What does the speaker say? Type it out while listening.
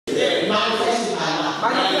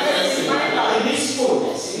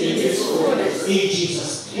In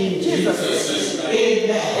Jesus' name. In Jesus' name.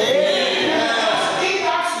 Amen. Give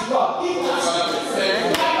thanks to God. Give thanks to God.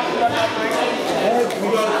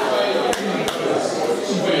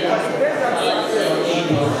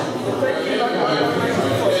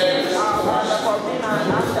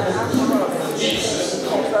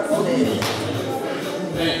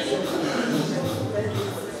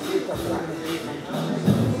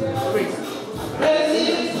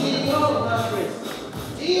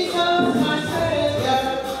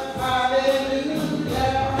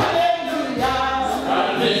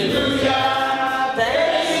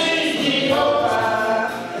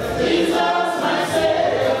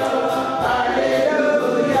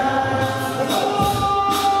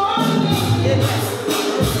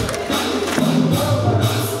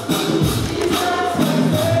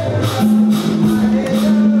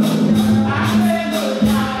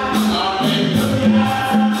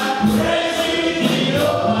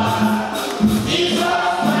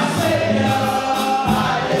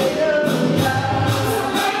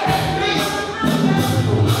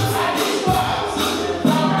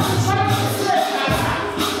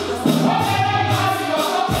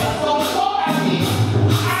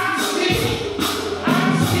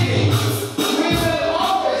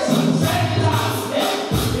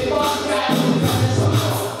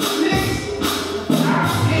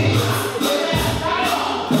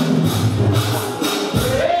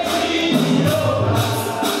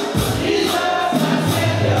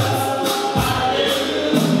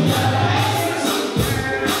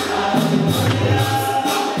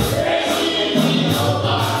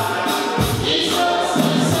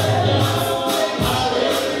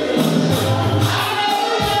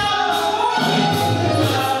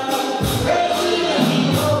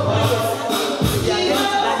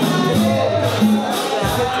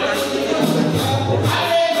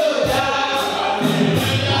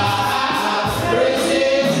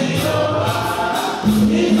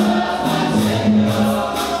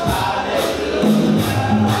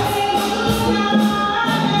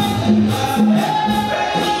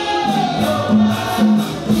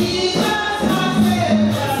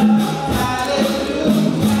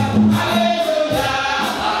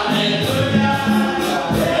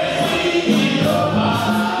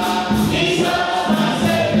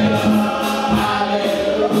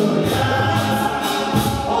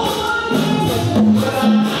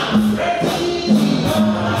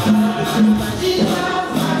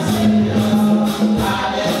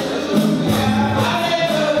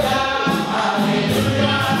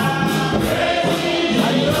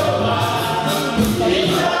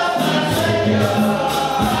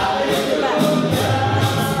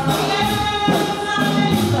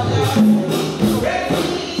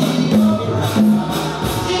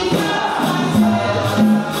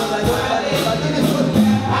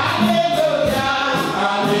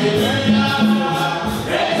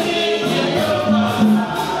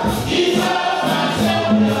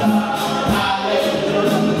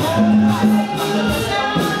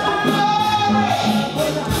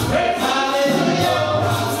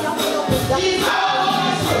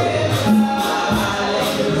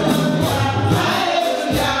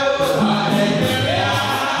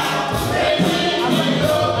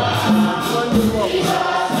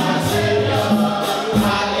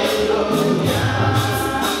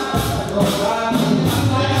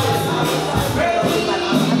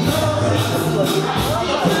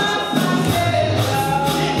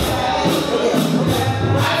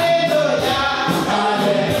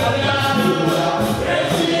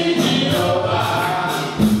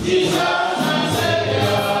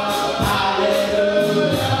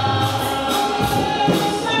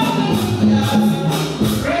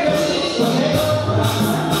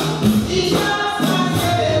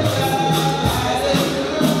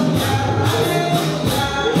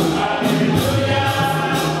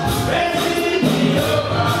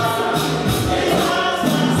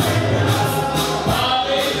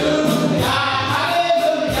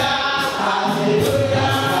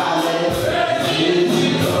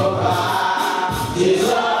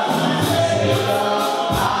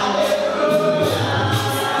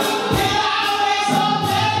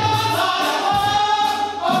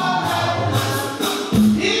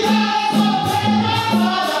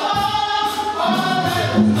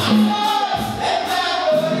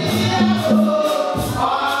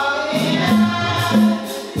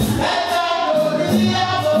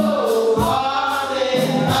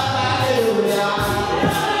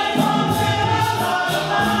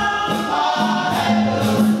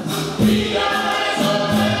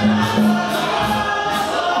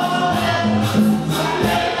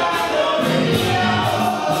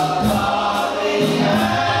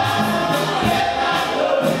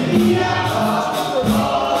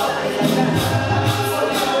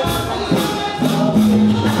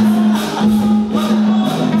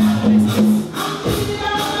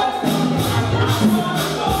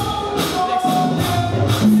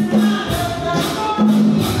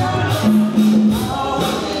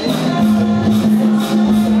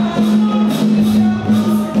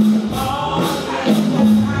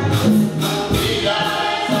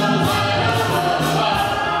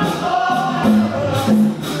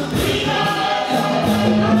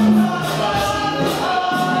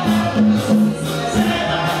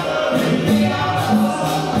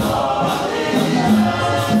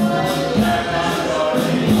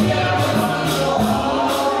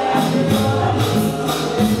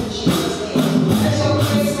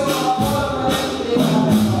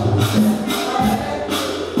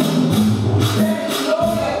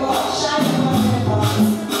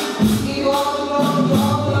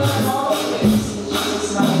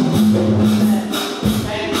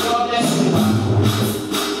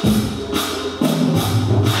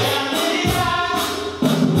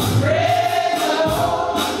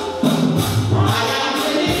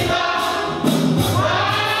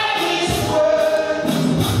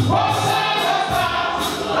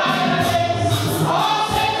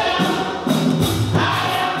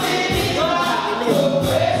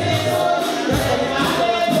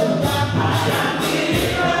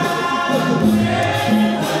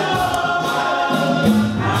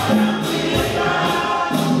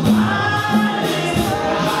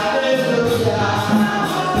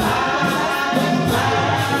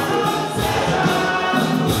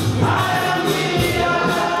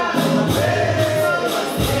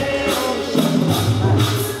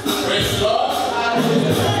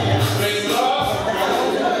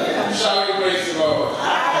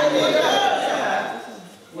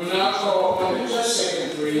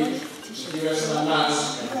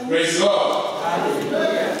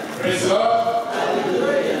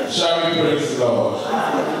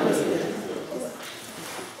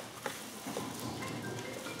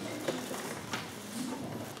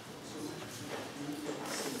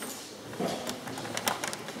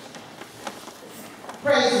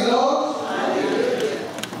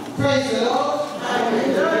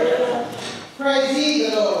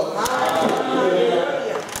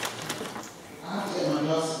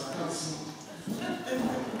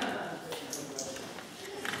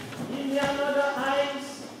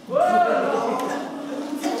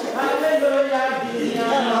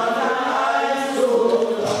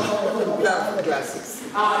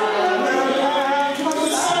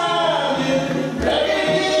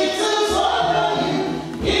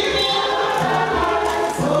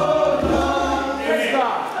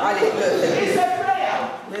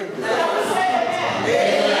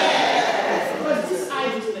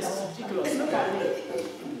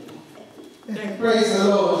 Praise the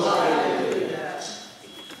Lord.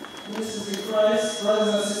 Sisters in Christ,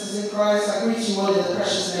 brothers and sisters in Christ, I greet you all in the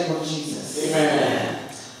precious name of Jesus. Amen.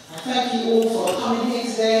 I thank you all for coming here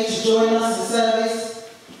today to join us in service.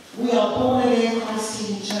 We are Born Again Christ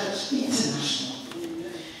Healing Church International.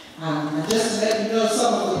 And just to let you know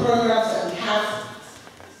some of the programs that we have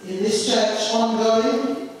in this church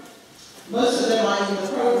ongoing, most of them are in the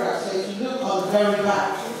program. So if you look on the very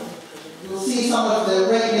back, you'll see some of the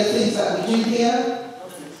regular things that we do here.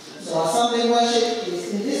 So our Sunday worship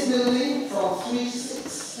is in this building from 3 to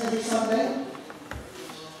 6 every Sunday.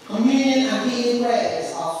 Communion and healing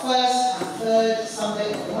prayers are first and third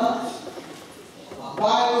Sunday of the month. Our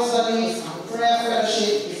Bible studies and prayer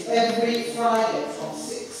fellowship is every Friday from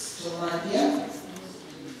 6 to 9 p.m.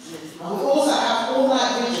 And we also have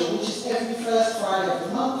all-night vigil, which is every first Friday of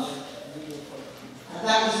the month. And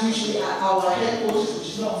that is usually at our headquarters, which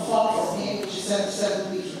is not far from here, which is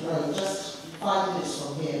 77 Beechwood Road, just 5 minutes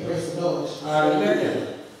from here. Praise the Lord.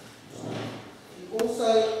 Hallelujah. You also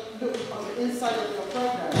look on the inside of your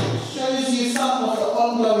program, which shows you some of the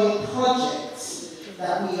ongoing projects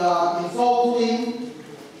that we are involved in.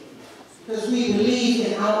 Because we believe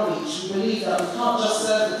in outreach. We believe that we can't just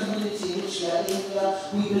serve the community in which we are in here.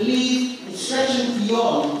 We believe in stretching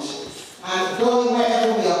beyond and going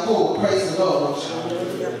wherever we are called. Praise the Lord.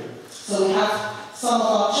 So we have some of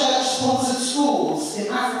our church-sponsored schools in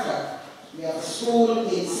Africa. We have a school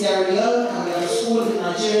in Sierra Leone and we have a school in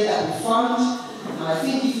Nigeria that we fund. And I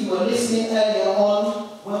think if you were listening earlier on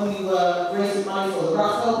when we were raising money for the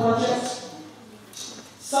Raphael project,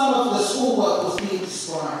 some of the schoolwork was being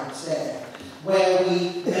described there, where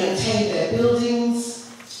we maintain their buildings,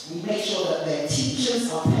 we make sure that their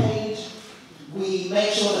teachers are paid, we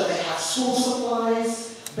make sure that they have school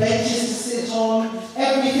supplies, benches to sit on,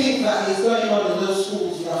 everything that is going on in those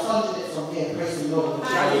schools, we are funding it from here. Praise the Lord.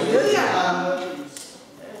 Hallelujah.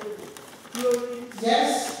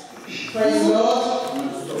 Yes, praise the Lord.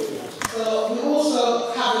 So we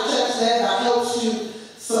also have a church there that helps to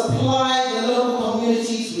supply the local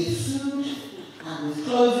communities with food and with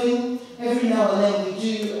clothing. Every now and then we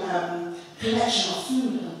do collection of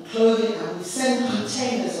food and clothing, and we send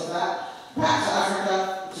containers of that back to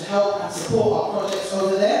Africa to help and support our projects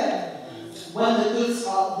over there. When the goods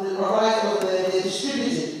arrive over there, they're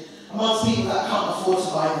distributed amongst people that can't afford to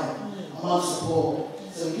buy them, amongst the poor.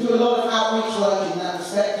 So we do a lot of outreach work in that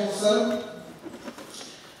respect also.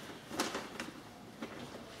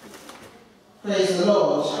 Praise the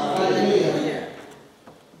Lord. Hallelujah.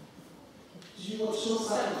 Did you want to talk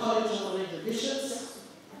about the College of the Bishops?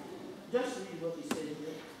 Just read what he said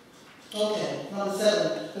here. Okay, number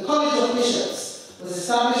 7. The College of Bishops was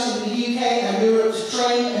established in the UK and Europe to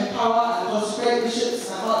train, empower and consecrate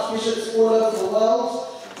bishops and archbishops all over the world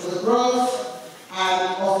for the growth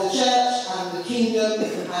of the church and the kingdom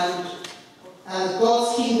and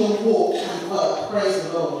God's kingdom walk and work. Praise the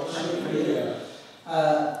Lord.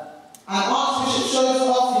 An archbishop shows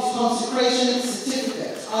off his consecration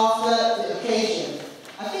certificate after the occasion.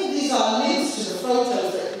 I think these are links to the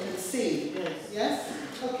photos that you can see. Yes?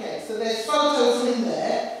 Okay, so there's photos in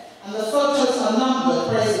there, and the photos are numbered,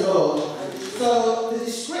 praise the Lord. So the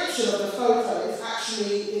description of the photo is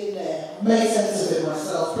actually in there. I made sense of it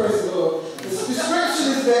myself, praise the Lord. The description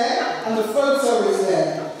is there, and the photo is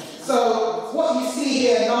there. So what you see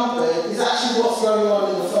here numbered is actually what's going on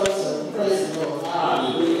in the photo, praise the Lord.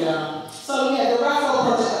 Hallelujah. So yeah, the Raphael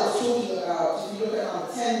project I was talking about, if you look at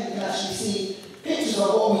number 10, you can actually see pictures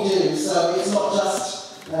of what we do. So it's not just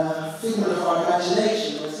figment of our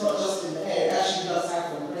imagination, or it's not just in the air, it actually does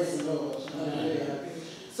happen. Praise the Lord. Hallelujah.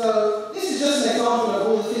 So this is just an example of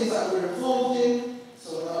all the things that we're involved in. So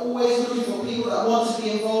we're always looking for people that want to be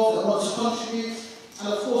involved, that want to contribute. And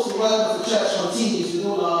of course the work of the church continues with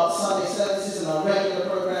all our Sunday services and our regular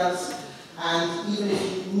programs. And even if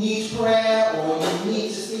you need prayer or you need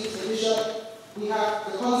to speak to the bishop, we have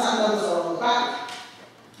the contact numbers are on the back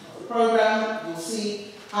of the program. You'll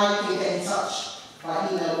see how you can get in touch by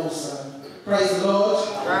email also. Praise the Lord.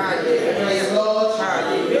 Hallelujah. Praise the Lord.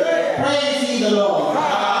 Hallelujah. Praise ye the Lord.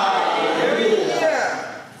 Hallelujah.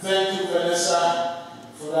 Thank you, Vanessa,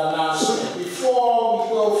 for that announcement. Before we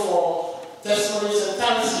go for testimonies and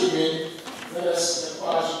thanksgiving, let us, the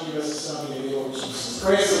choir should give us a song in the name of Jesus.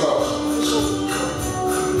 Praise the Lord.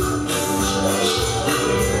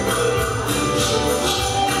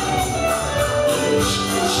 Thank you.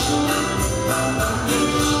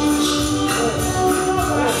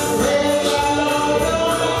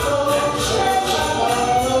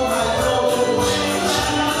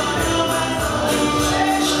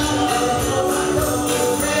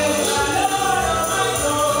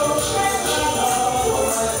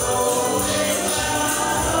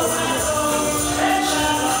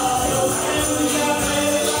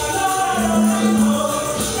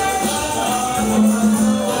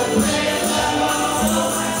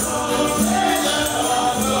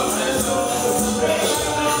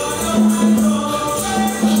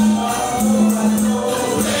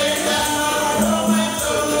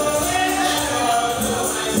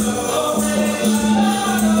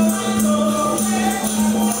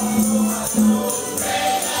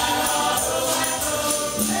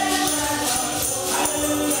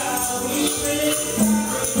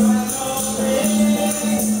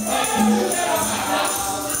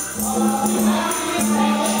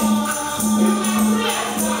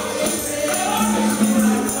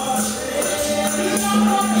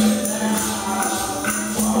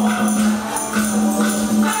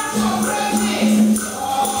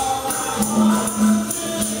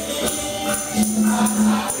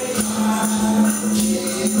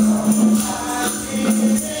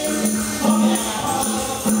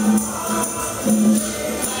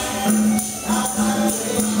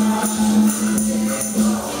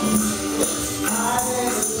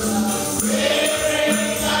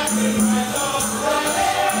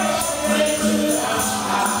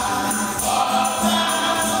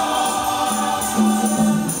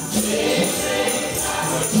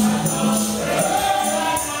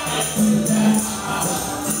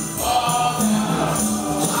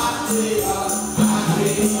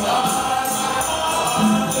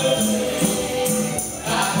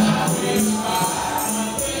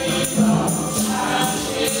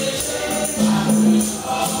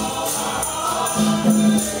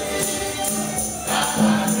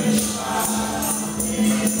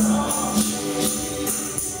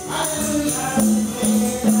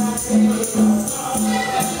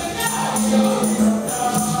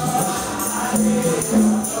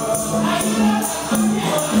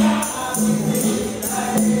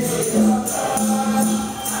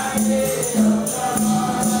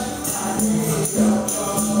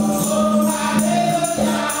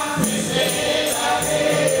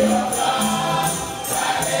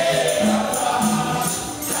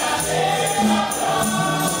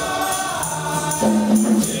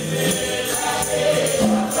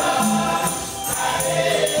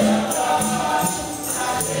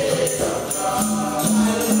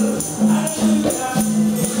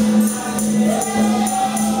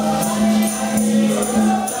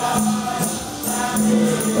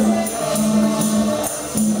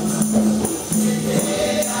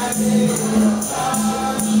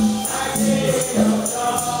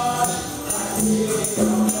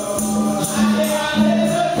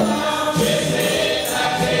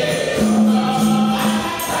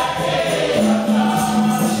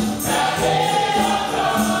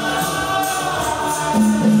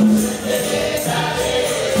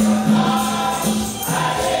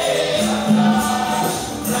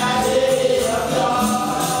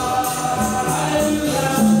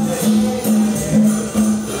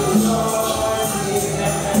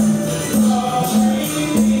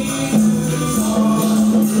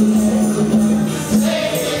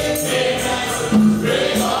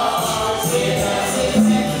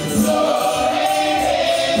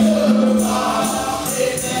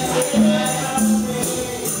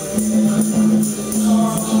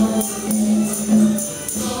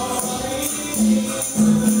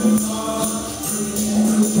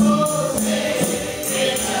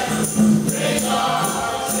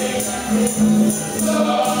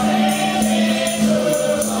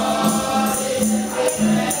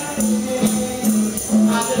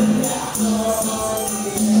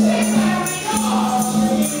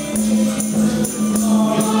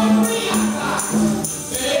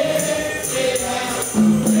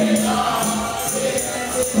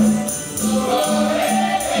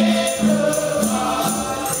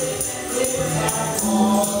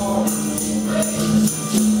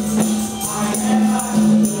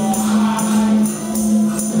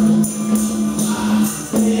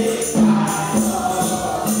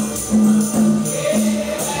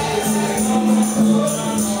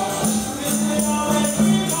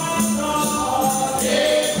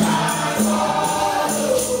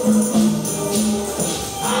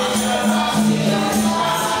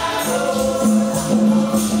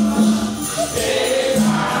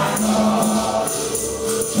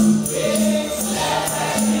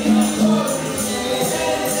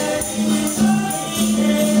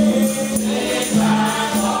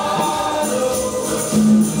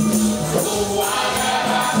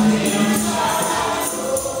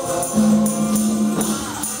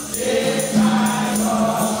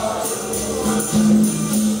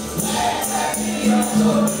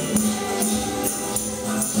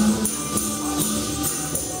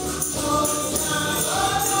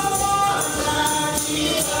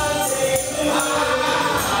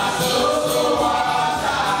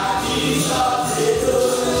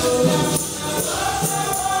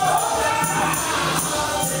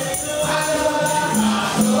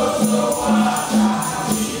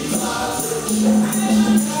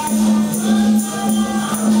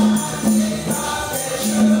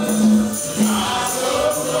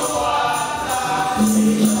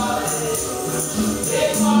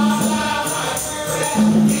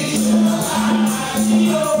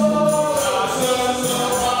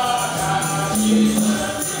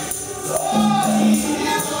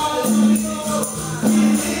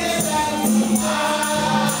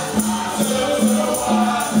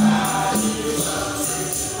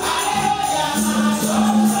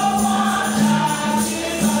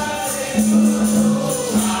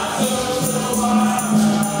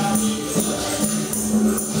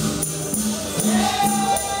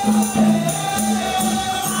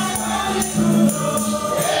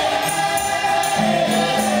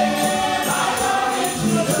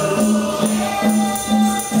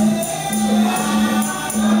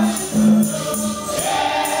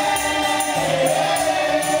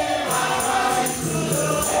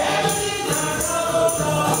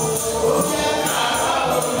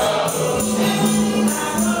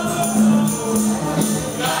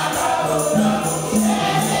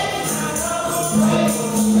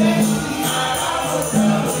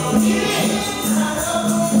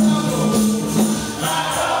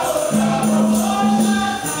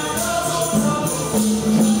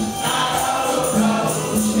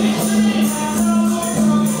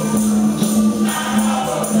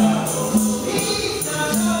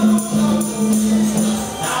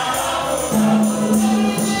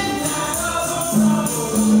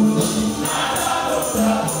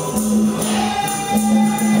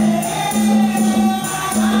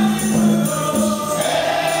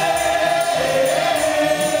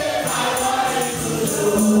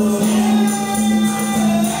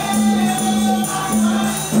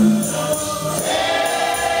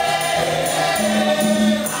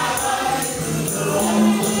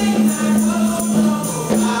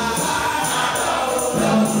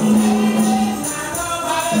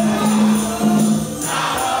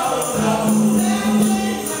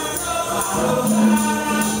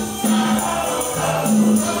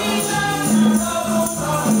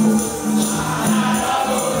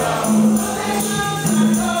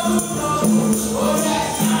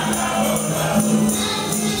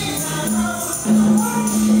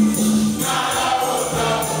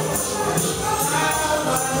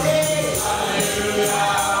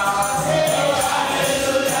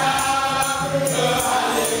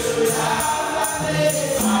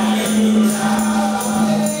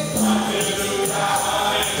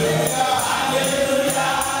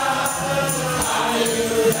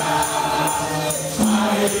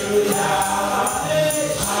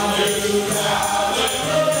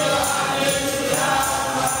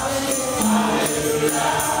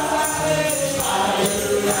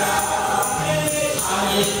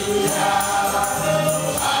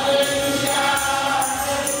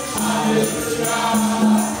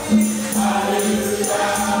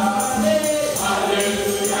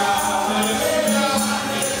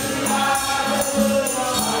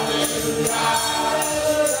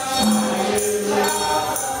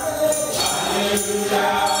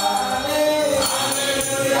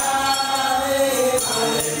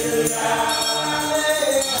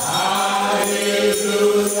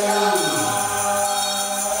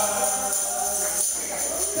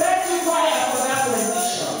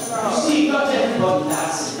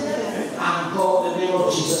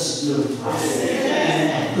 Jesus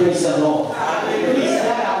glorified. Praise the Lord. Praise the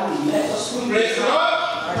Lord. Let us praise the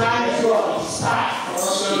Lord. Time is gone. It's time.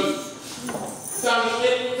 Also,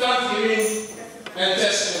 thanksgiving and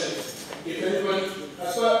testimony. If anybody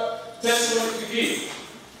has got testimony to give,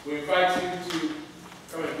 we invite you to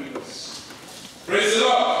come and give us. Praise the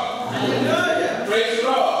Lord. Hallelujah. Praise the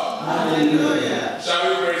Lord. Hallelujah. Shall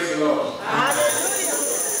we praise the Lord? Hallelujah.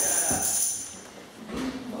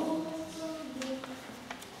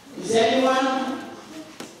 Is there anyone?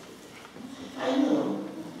 I know.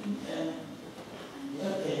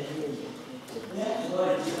 Okay. Yeah,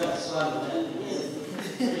 God is not swallowed.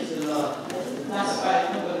 Praise the Lord. That's why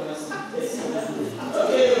nobody was okay.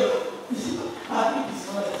 I think it's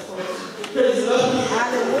not as well. Praise the Lord.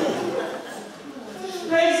 Hallelujah.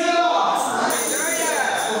 Praise the Lord. Hallelujah.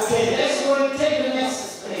 Okay, let's go and take the next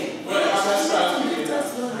thing. Well, let's start with that.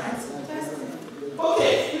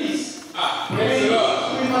 Okay, please. Praise the Lord.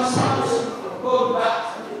 We must have to go back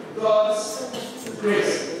to God's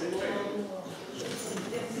grace.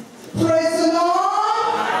 Praise the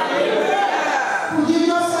Lord. Hallelujah. Would you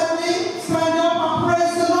just help me stand up and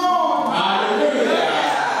praise the Lord? Hallelujah.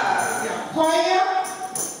 Choir,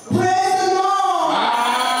 praise the Lord.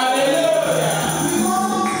 Hallelujah. Because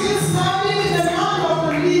I'm still standing in the land of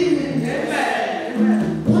the living.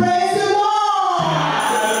 Praise the Lord.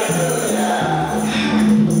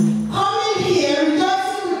 Coming here,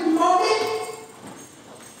 rejoicing with mommy,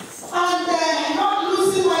 and not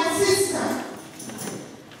losing my sister.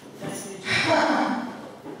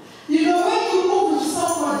 You know, when you move with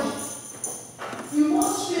somebody, you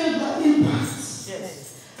must feel the impact.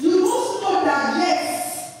 You must know that, yes,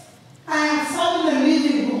 I am serving a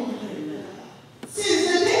living God. Since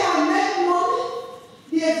the day I met mommy,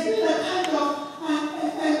 there's been a kind of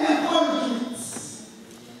encouragement.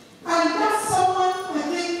 And that's someone I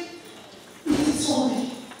think it is for me.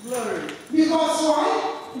 Because why?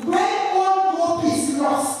 When all hope is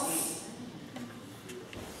lost,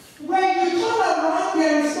 when you turn around,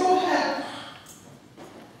 there is no help.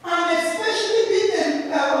 And especially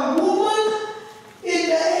being a woman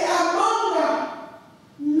among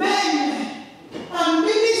men and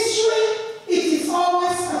ministry, it is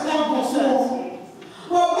always a tug of war.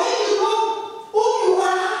 But when you know who you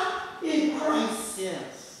are in Christ,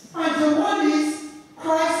 and the one is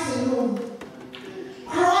Christ alone.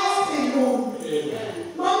 Christ alone.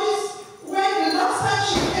 Mommy's, when the last time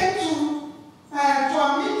she came to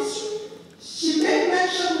our ministry, she made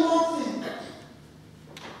mention one thing,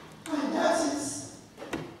 and that is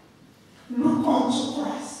look unto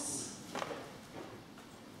Christ.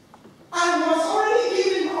 I was already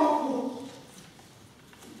giving up hope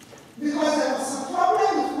because there was a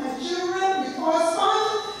problem with my children. Because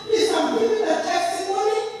please, I'm giving a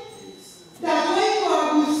testimony that when you are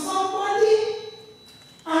with somebody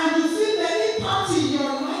and you feel the impact in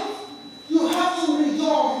your life, you have to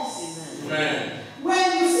rejoice. Amen. When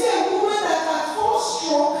you see a woman that has 4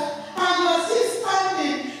 strokes and you are still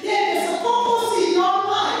standing, then there's a purpose in your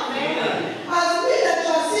life. As we that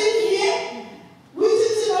you are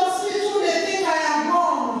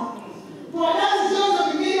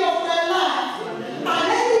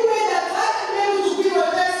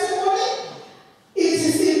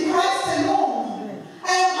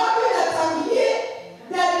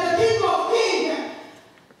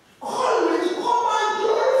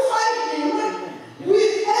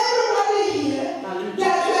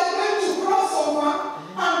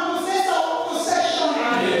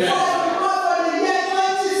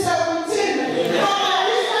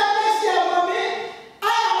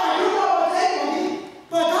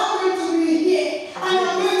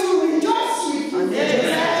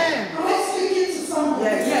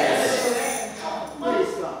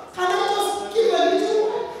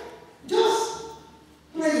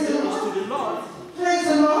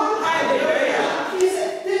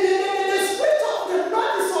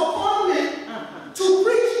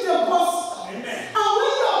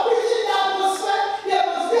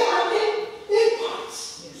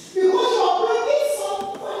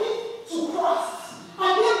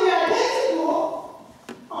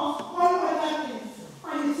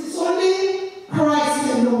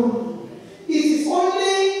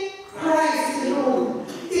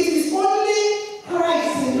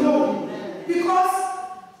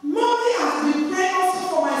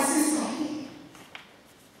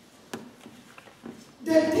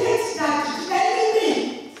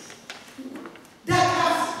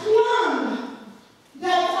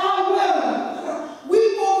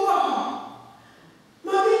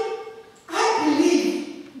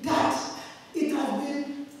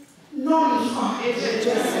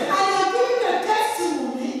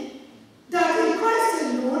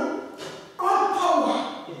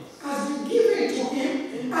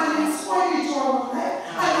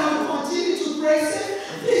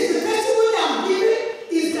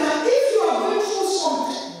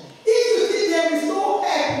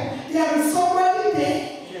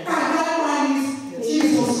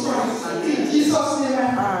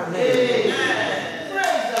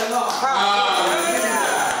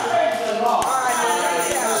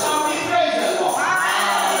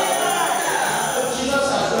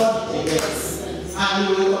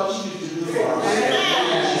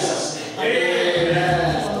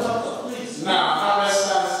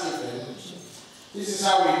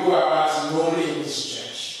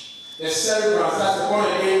celebrants, that's the Born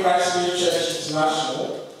Again Christ New Church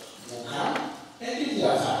International, will come and give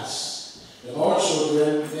their tithes. And all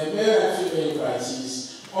children, the male and female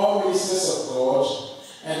invitees, all ministers of God,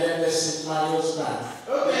 and then the St. Michael's Band.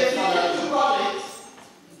 Okay, you got it.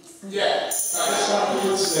 Yeah, I just want to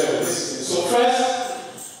put together. So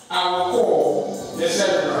first, I will call the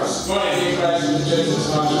celebrants, Born Again Christ New Church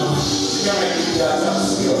International, to come and give their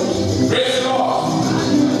tithes. Praise the Lord.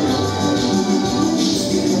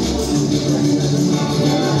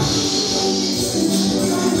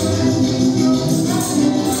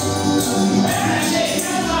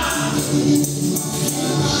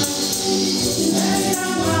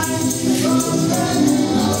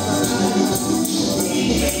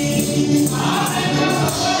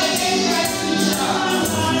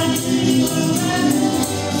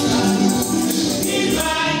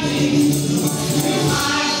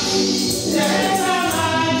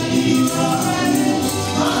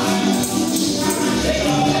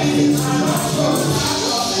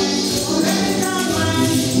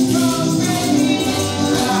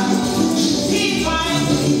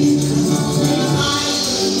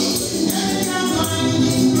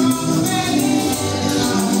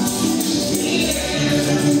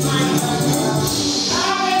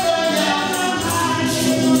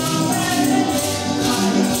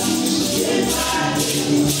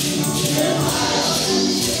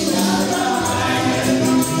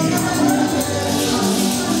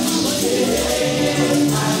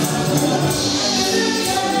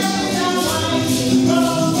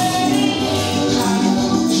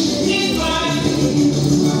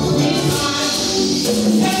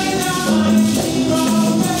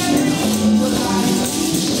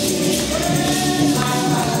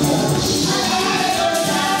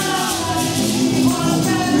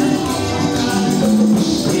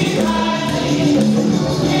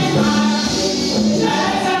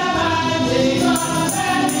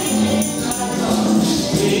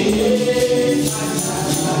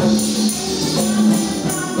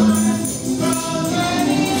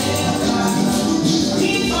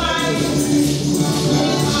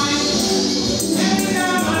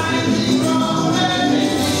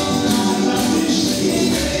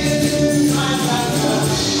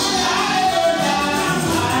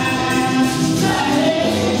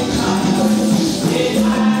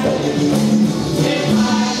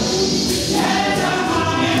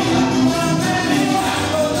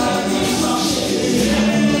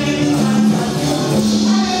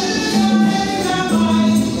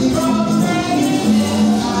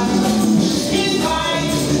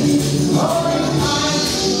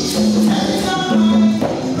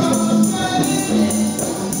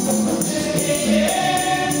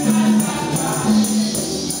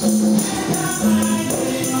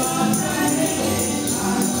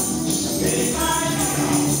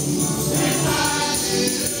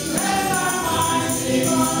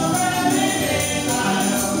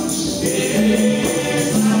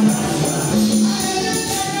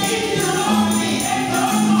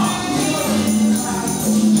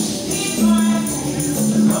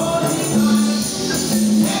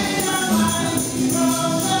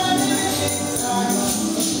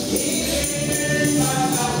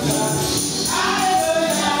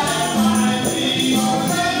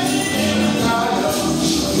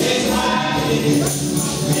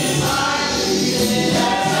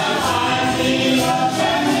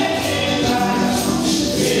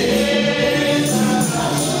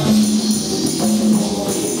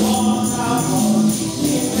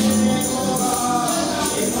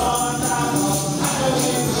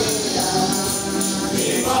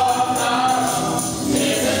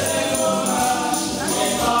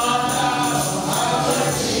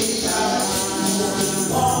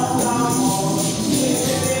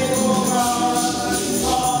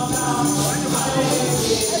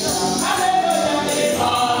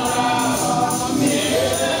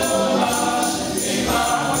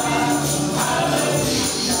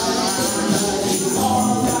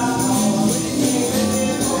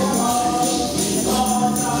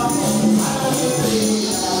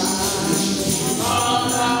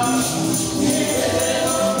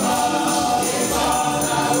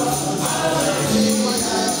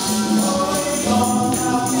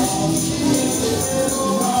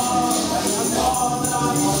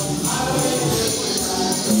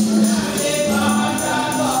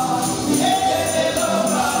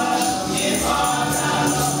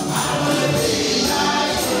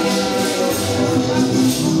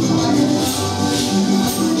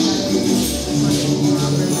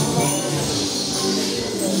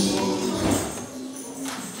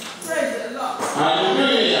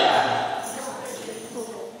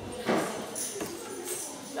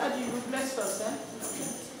 us, eh?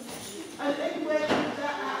 And anyway,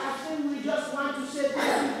 I think we just want to say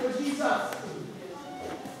thank you for Jesus,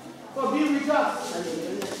 for being with us,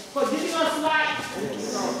 for giving us life,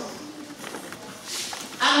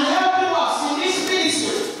 and helping us in this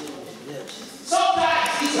ministry. Sometimes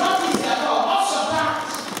it's not easy at all, not sometimes.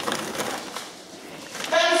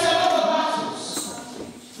 There is a lot of battles,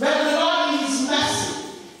 but the Lord in His mercy,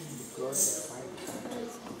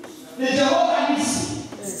 the Jehovah Nissi,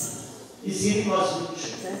 is giving us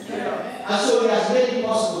victory. And so He has made it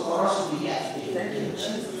possible for us to be here today.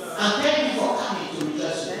 And thank you for coming to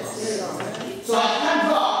rejoice with us. So I thank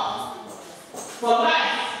God for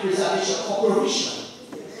life preservation, for provision,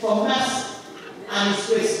 for mercy, and His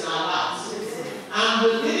grace in our lives. And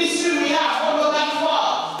the ministry we have all over the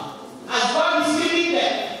world, as God is giving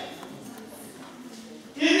them,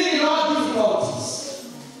 even in all difficulties,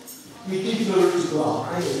 we give glory to God.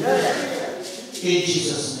 In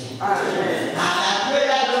Jesus' name. Amen. And I pray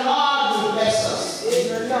that the Lord will bless us.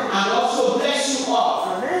 Amen. And also bless you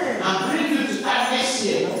all. Amen. And bring you to that next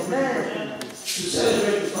year. Amen. To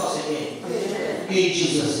celebrate with us again. Amen. In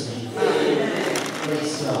Jesus' name. Amen.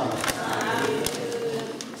 Praise God. Amen.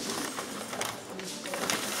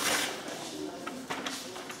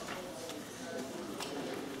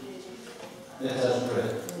 Let us pray.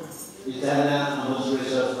 Eternal and most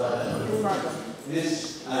gracious Father,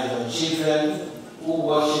 these are your children who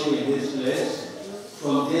worship in this place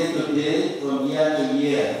from day to day, from year to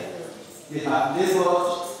year. They have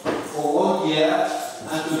labored for 1 year,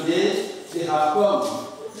 and today they have come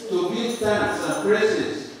to give thanks and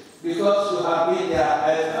praises because you have been their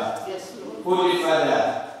helper. Yes, Holy Father,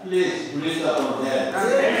 please breathe upon them.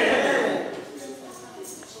 Amen.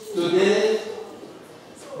 Today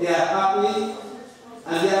they are happy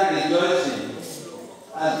and they are rejoicing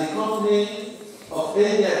as the company of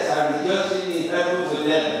angels are rejoicing in heaven with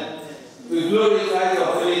them. We glorify your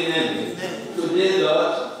holy name. Today,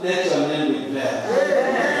 Lord, let your name be blessed.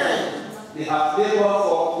 Amen. They have labored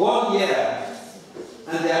for 1 year,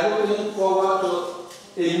 and they are looking forward to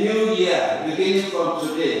a new year beginning from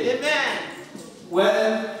today. Amen.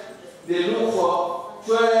 When they look for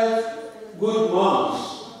 12 good months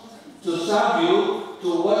to serve you,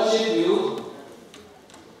 to worship you,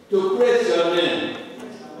 to praise your name.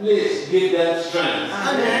 Please give them strength.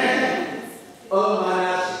 Amen. All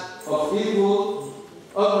manners of evil,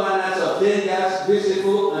 all manners of dangers,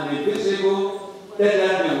 visible and invisible, let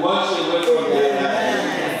them be washed away from their lives.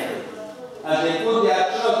 As they put their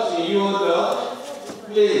trust in you, Lord,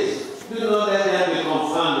 please do not let them be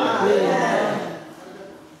confounded. Amen.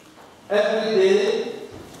 Every day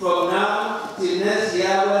from now till next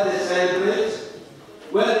year when they celebrate,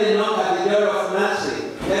 when they knock at the door of mercy,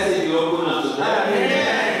 let it be open unto them.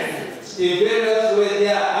 Amen. In various ways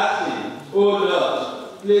they are asking, oh Lord,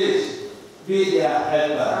 please be their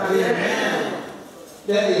helper. Amen.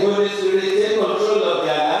 Let the Holy Spirit take control of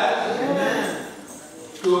their lives. Amen.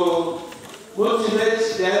 To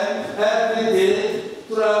motivate them every day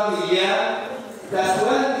throughout the year, that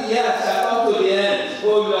when the year shall come to the end,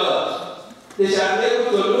 oh Lord, they shall be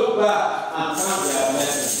able to look back and count their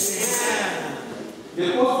blessings. Amen. They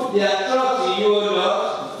put their trust in you, O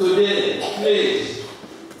Lord, today, please.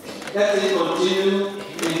 Let it continue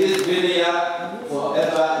in this vineyard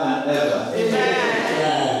forever and ever.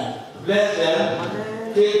 Amen. Bless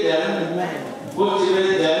them, keep them,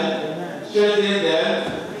 motivate them, strengthen them,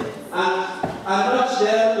 and anoint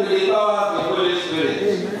them with the power of the Holy Spirit.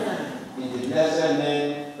 In the blessed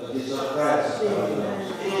name of Jesus Christ, our Lord.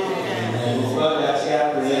 Amen. God that hear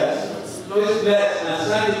prayers, please bless and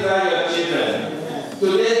sanctify your children.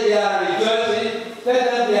 Today they are rejoicing. Let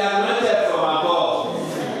them be anointed from above.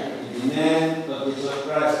 In the name of Jesus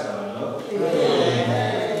Christ, our Lord.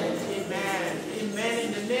 Amen. Amen. Amen. In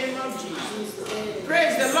the name of Jesus.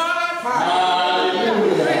 Praise the Lord.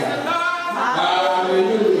 Hallelujah. Praise the Lord.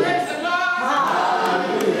 Hallelujah. Praise the Lord.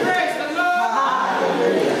 Hallelujah. Praise the Lord.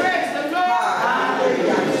 Hallelujah. Praise the Lord.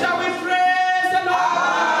 Hallelujah. Shall we praise the Lord?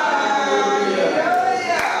 Hallelujah.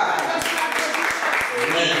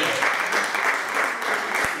 Amen.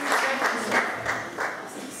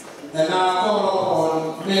 And now I call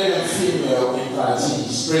upon male and female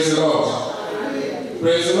invitees. Praise the Lord.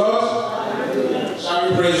 Praise the Lord. Shall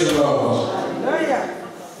we praise the Lord? Hallelujah.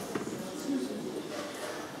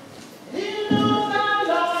 You know that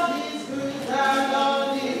Lord is good, that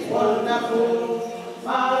Lord is wonderful,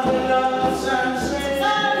 marvelous and strange.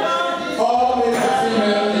 That Lord is All male and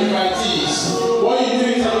female invitees, what you do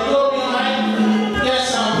is you go behind, get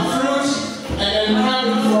some fruit, and then come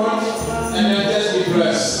in front, and then just be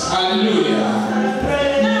blessed. Hallelujah.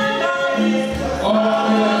 All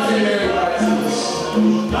male and female invitees.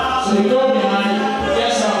 So you go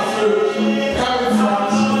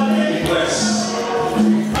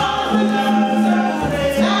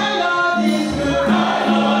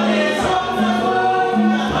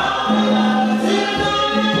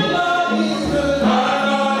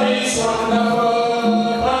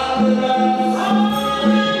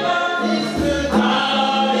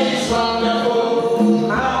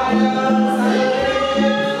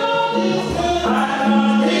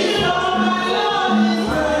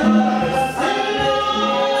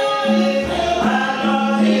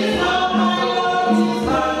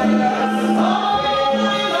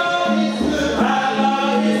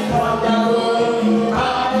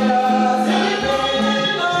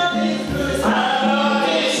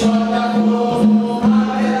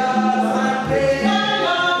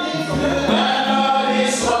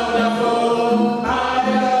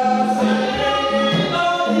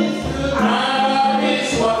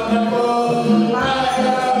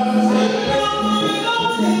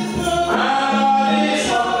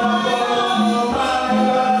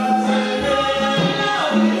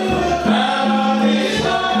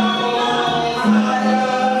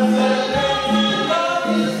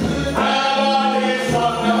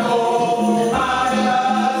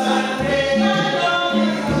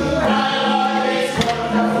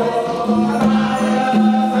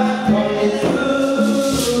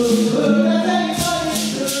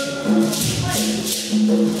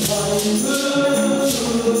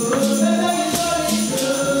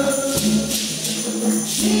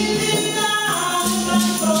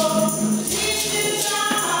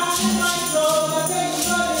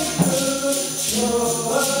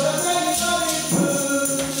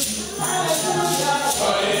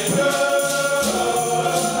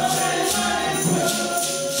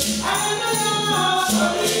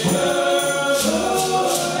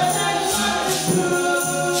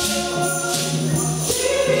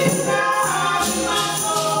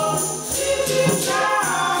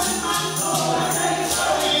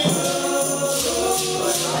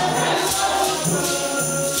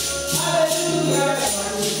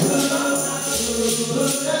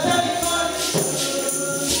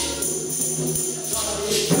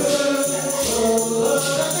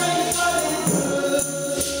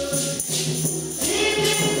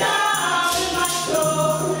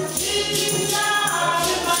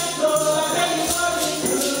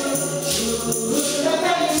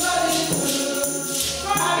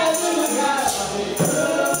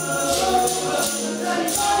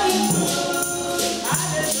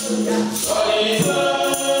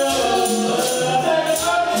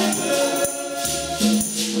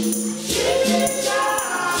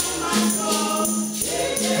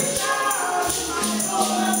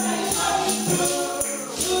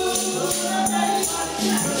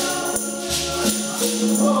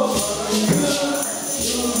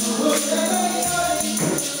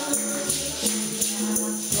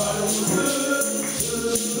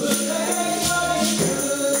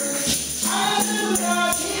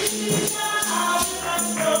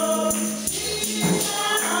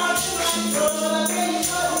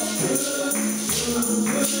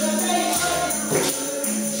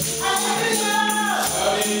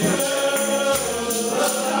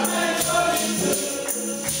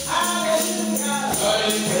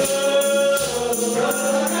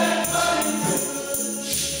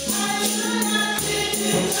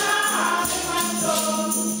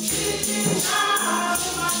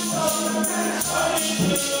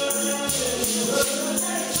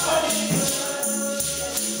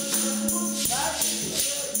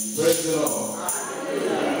Praise the Lord.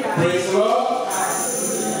 Praise the Lord.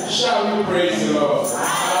 Shall we praise the Lord?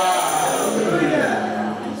 Hallelujah.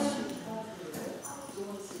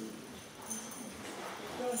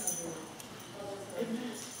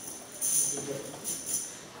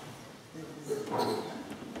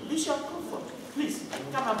 Bishop Comfort, please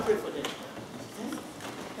come and pray for them.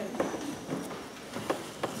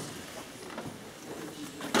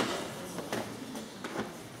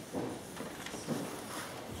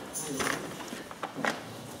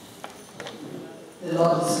 The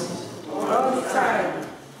Lord is good. All the time.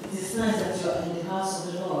 It is nice that you are in the house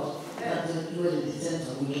of the Lord, that you are the tent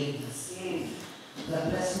of wickedness. The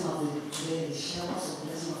blessing of the today, the showers of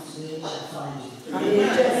blessing of today shall find you.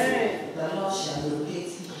 Amen. The Lord shall locate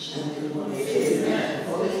each and every one of you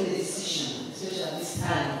for making a decision, especially at this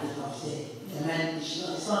time of the day. Amen.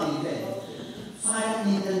 It's not in vain. Father,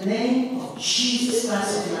 in the name of Jesus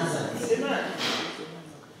Christ of Nazareth, amen.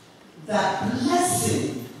 That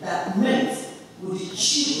blessing that met with the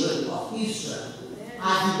children of Israel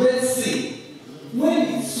at the Red Sea, when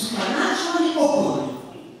it supernaturally opened,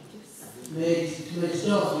 may the doors be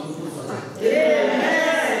open for them.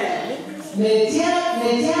 Amen. May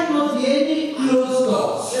there not be any closed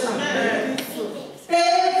doors. Amen.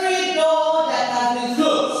 Every door that has been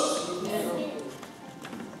closed,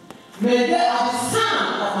 may they, at the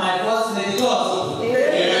sound of my voice, may the doors open.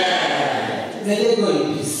 Amen. May they go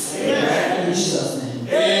in peace. Amen.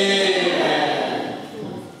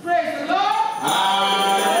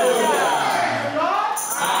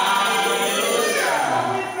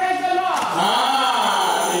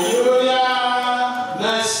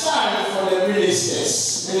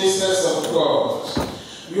 ministers of God,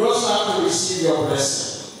 we also have to receive your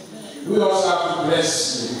blessing. We also have to bless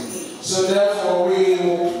you. So therefore we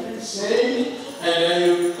will sing, and then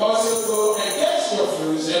you also go and get your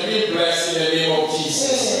fruits and be blessed in the name of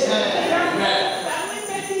Jesus. Amen. Can we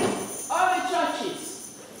make it all the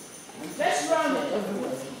churches? Let's run it.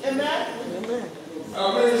 Amen.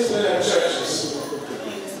 Our minister and church.